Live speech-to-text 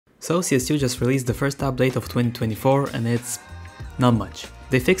So CS2 just released the first update of 2024 and it's not much.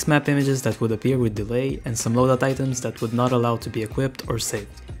 They fixed map images that would appear with delay and some loadout items that would not allow to be equipped or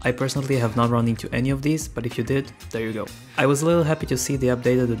saved. I personally have not run into any of these, but if you did, there you go. I was a little happy to see they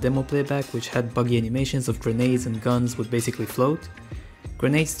updated the demo playback, which had buggy animations of grenades and guns would basically float.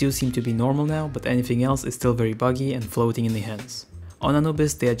 Grenades do seem to be normal now, but anything else is still very buggy and floating in the hands. On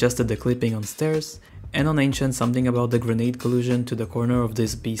Anubis they adjusted the clipping on stairs, and on Ancient something about the grenade collision to the corner of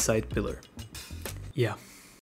this B-side pillar. Yeah.